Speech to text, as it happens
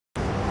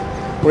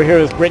We're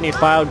here with Brittany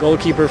Pfeil,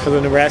 goalkeeper for the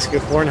Nebraska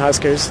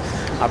Huskers.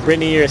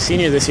 Brittany, you're a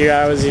senior this year.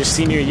 How has your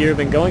senior year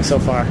been going so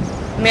far?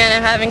 Man,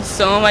 I'm having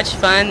so much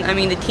fun. I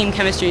mean, the team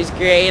chemistry is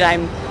great. I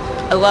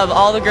love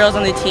all the girls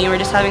on the team. We're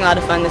just having a lot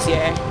of fun this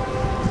year.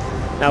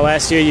 Now,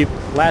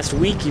 last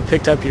week you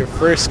picked up your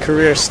first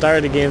career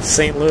start against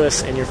St.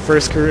 Louis and your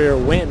first career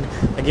win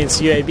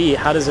against UAB.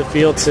 How does it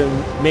feel to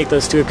make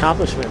those two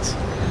accomplishments?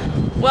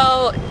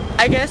 Well,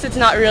 I guess it's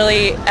not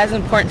really as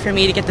important for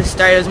me to get the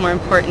start. It was more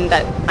important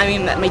that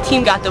my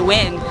team got the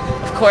win.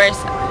 Of course,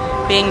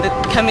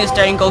 becoming the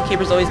starting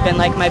goalkeeper has always been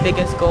like my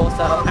biggest goal,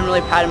 so I'm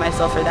really proud of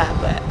myself for that.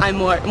 But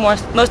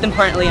most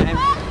importantly,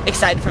 I'm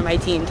excited for my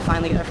team to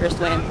finally get our first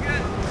win.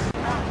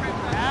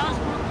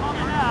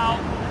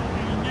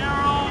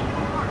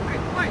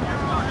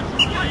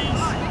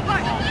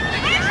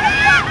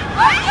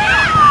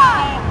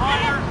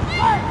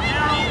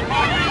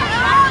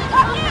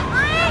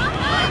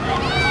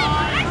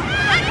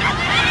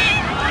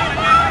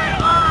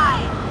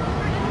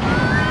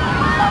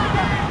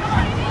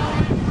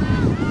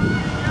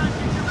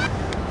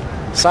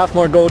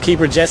 Sophomore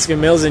goalkeeper Jessica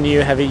Mills and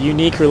you have a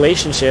unique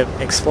relationship.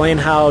 Explain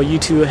how you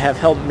two have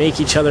helped make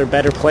each other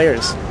better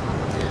players.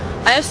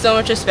 I have so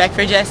much respect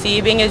for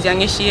Jessie. Being as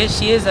young as she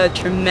is a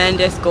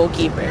tremendous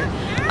goalkeeper.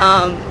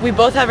 We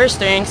both have our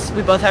strengths,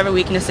 we both have our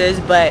weaknesses,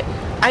 but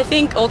I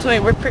think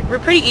ultimately we're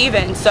pretty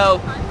even. So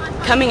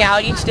coming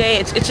out each day,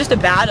 it's just a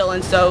battle,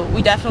 and so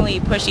we definitely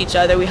push each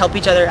other, we help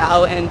each other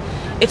out, and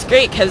it's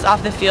great because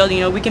off the field,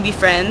 we can be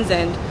friends,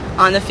 and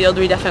on the field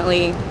we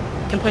definitely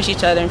can push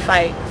each other and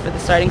fight for the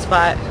starting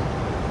spot.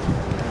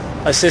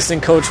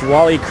 Assistant coach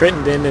Wally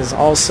Crittenden is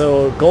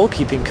also a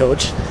goalkeeping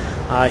coach.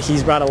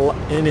 He's brought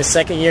in his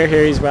second year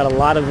here, he's brought a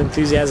lot of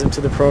enthusiasm to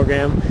the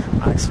program.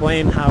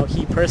 Explain how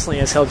he personally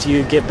has helped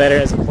you get better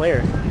as a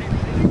player.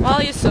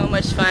 Wally is so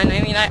much fun.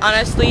 I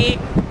honestly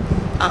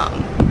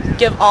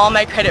give all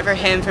my credit for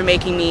him for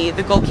making me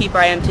the goalkeeper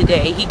I am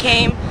today. He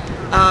came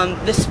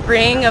the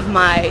spring of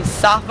my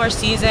sophomore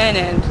season,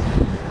 and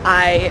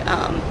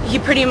he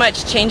pretty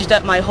much changed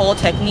up my whole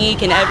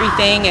technique and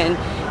everything, and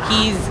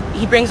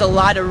he brings a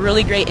lot of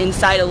really great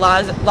insight, a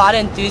lot of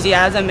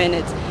enthusiasm,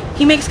 and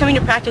he makes coming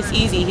to practice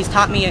easy. He's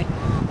taught me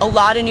a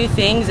lot of new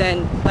things,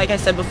 and like I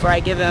said before, I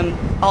give him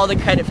all the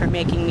credit for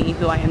making me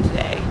who I am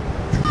today.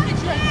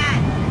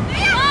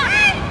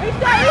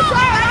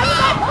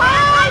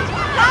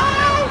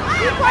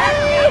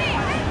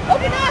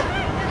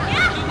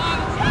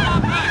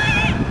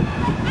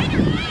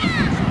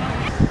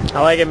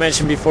 Like I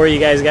mentioned before, you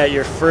guys got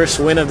your first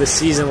win of the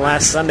season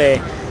last Sunday,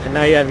 and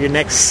now you have your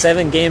next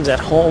 7 games at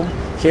home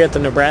here at the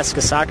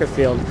Nebraska soccer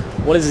field.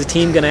 What is the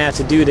team going to have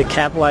to do to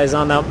capitalize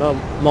on that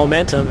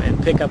momentum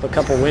and pick up a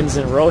couple wins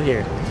in a row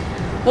here?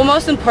 Well,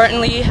 most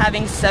importantly,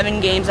 having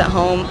 7 games at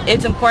home,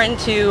 it's important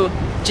to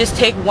just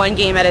take one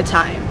game at a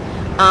time.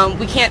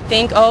 We can't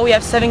think, oh, we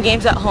have 7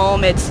 games at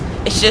home. It's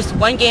just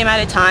one game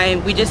at a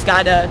time. We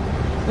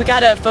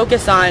gotta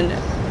focus on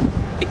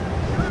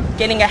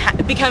getting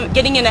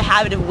in a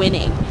habit of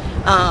winning.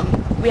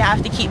 We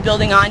have to keep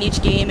building on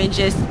each game and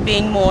just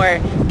being more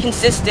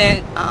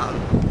consistent,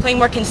 playing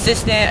more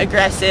consistent,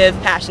 aggressive,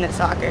 passionate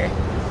soccer.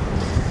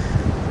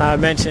 I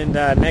mentioned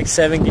next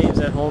 7 games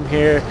at home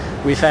here.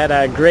 We've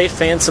had great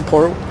fan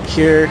support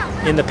here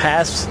in the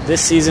past.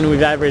 This season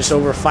we've averaged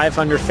over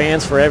 500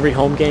 fans for every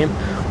home game.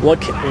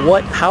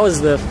 How has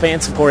the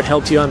fan support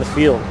helped you on the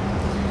field?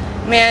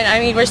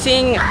 Man, we're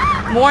seeing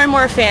more and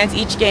more fans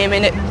each game,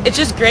 and it's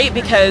just great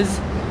because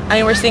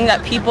we're seeing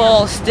that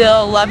people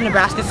still love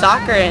Nebraska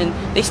soccer and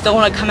they still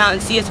want to come out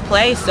and see us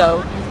play,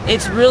 so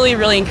it's really,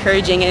 really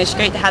encouraging, and it's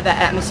great to have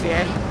that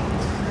atmosphere.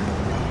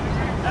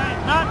 Hey,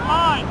 not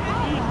mine.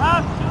 We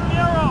have to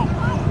narrow.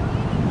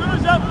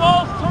 Who's that ball?